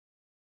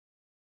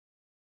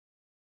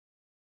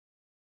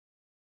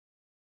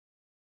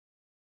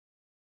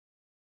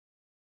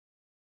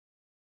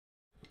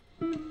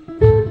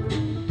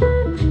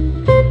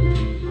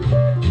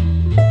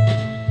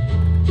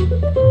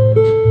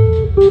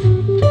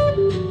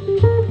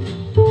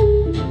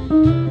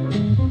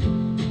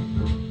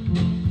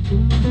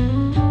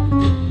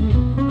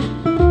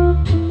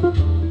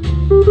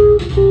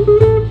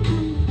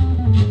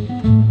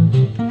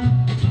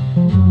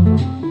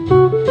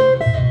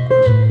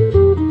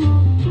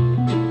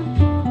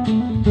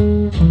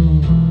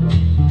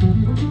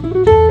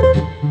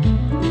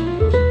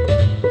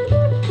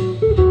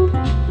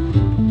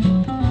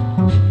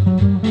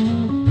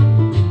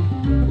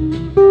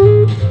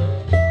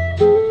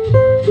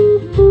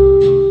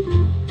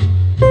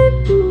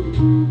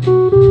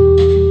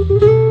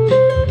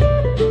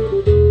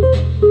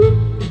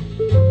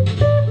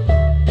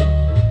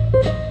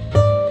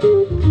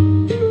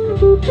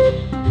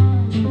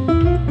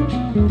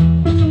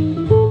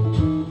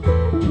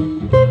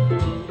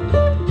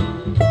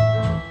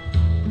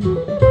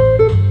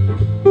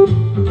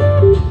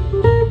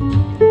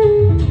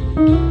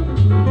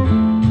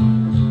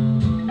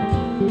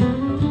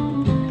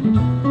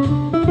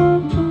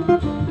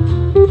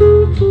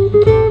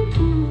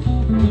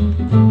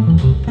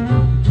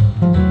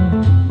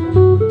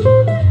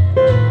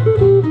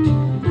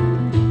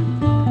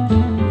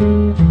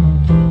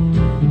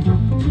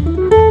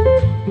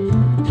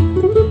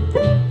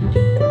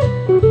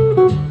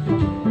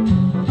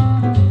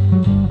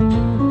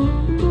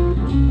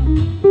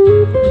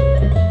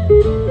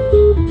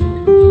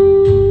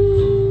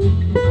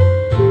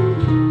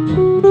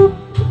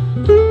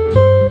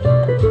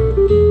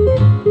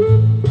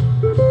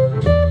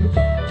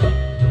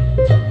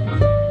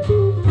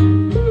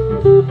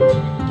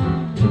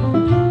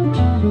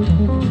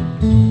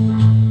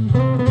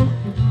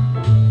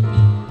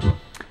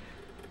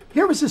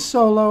Here was a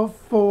solo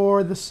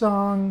for the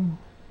song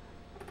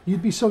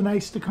You'd Be So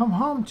Nice to Come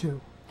Home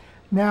To.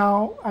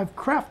 Now, I've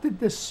crafted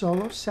this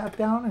solo, sat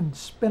down and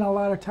spent a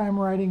lot of time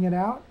writing it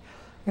out.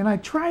 And I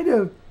try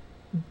to,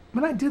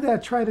 when I do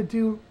that, try to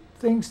do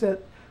things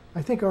that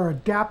I think are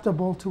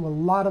adaptable to a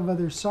lot of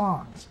other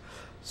songs.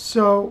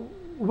 So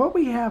what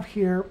we have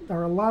here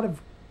are a lot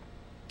of,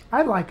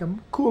 I like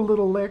them, cool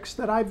little licks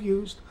that I've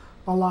used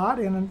a lot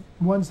and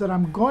ones that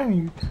I'm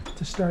going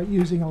to start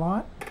using a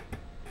lot.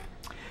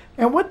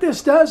 And what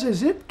this does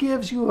is it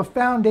gives you a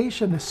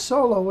foundation to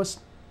solo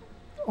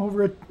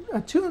over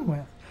a tune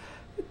with.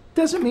 It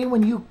doesn't mean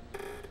when you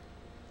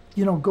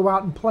go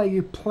out and play,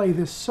 you play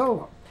this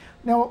solo.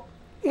 Now,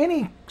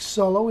 any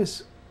solo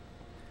is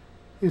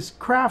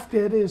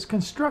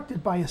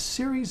constructed by a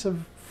series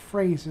of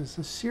phrases,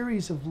 a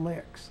series of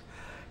licks.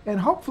 And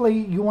hopefully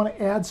you want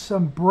to add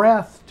some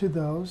breath to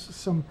those,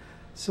 some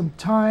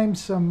time,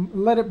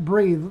 let it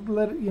breathe,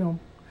 let it,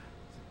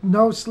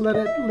 notes, let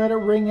it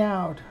ring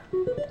out.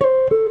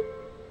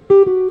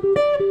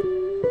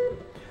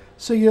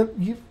 So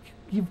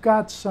you've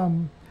got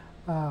some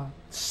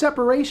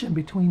separation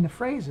between the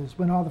phrases.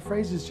 When all the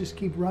phrases just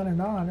keep running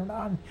on and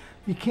on,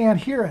 you can't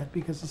hear it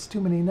because it's too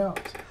many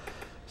notes.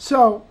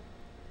 So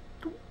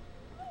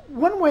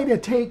one way to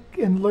take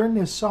and learn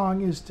this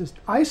song is to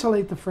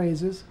isolate the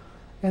phrases,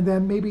 and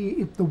then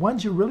maybe if the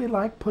ones you really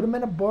like, put them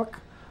in a book,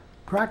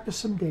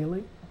 practice them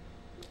daily.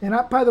 And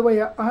by the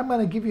way, I'm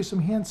going to give you some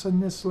hints in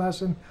this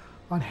lesson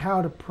on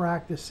how to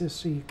practice this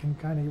so you can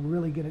kind of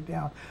really get it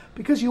down.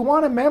 Because you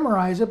want to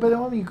memorize it, but then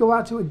when you go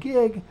out to a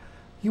gig,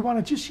 you want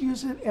to just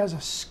use it as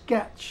a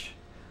sketch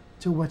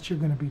to what you're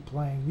going to be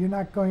playing. You're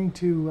not going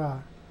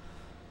to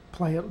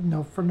play it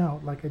note for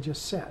note, like I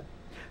just said.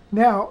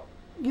 Now,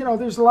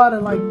 there's a lot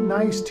of like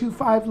nice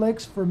 2/5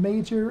 licks for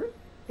major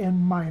and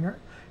minor.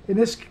 In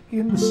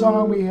the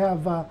song, we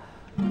have a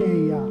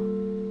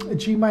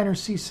G minor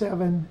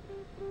C7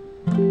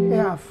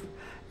 F.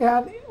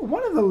 And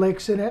one of the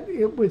licks in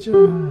it, which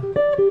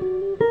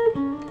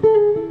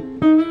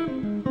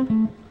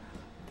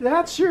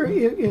that sure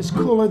is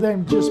cooler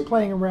than just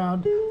playing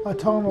around a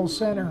tonal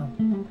center,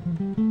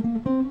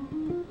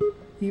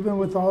 even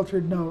with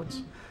altered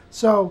notes.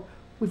 So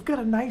we've got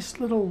a nice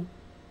little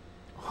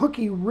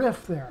hooky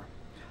riff there.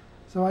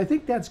 So I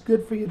think that's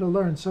good for you to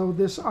learn. So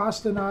this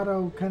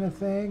ostinato kind of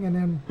thing, and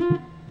then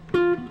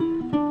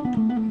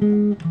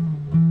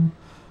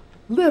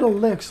little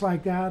licks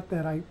like that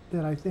I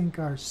think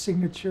are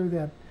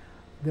signature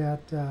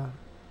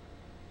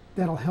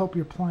that'll help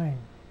your playing.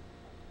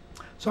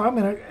 So I'm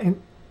going to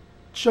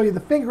show you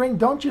the fingering.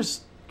 Don't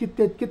just get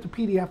the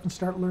PDF and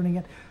start learning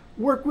it.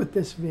 Work with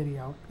this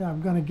video.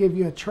 I'm going to give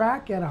you a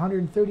track at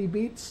 130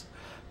 beats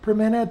per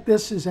minute.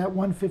 This is at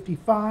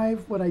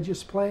 155, what I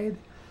just played.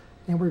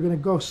 And we're going to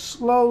go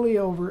slowly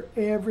over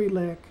every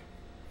lick,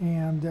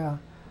 and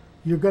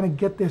you're going to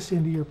get this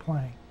into your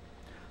playing.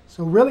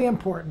 So really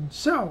important.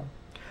 So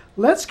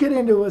let's get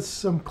into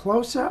some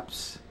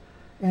close-ups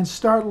and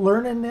start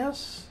learning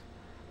this.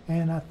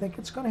 And I think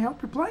it's going to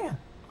help your playing.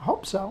 I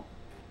hope so.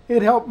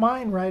 It helped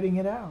mine writing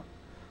it out.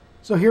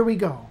 So here we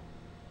go.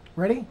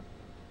 Ready?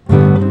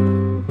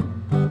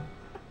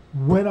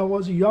 When I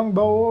was a young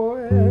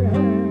boy.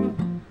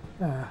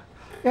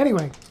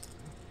 Anyway,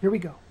 here we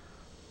go.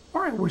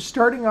 All right, we're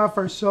starting off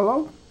our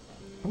solo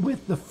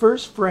with the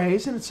first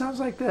phrase, and it sounds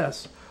like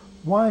this.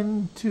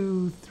 1,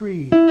 2,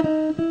 3.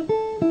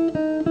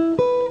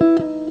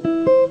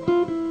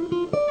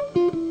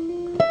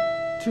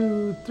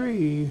 2,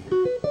 3.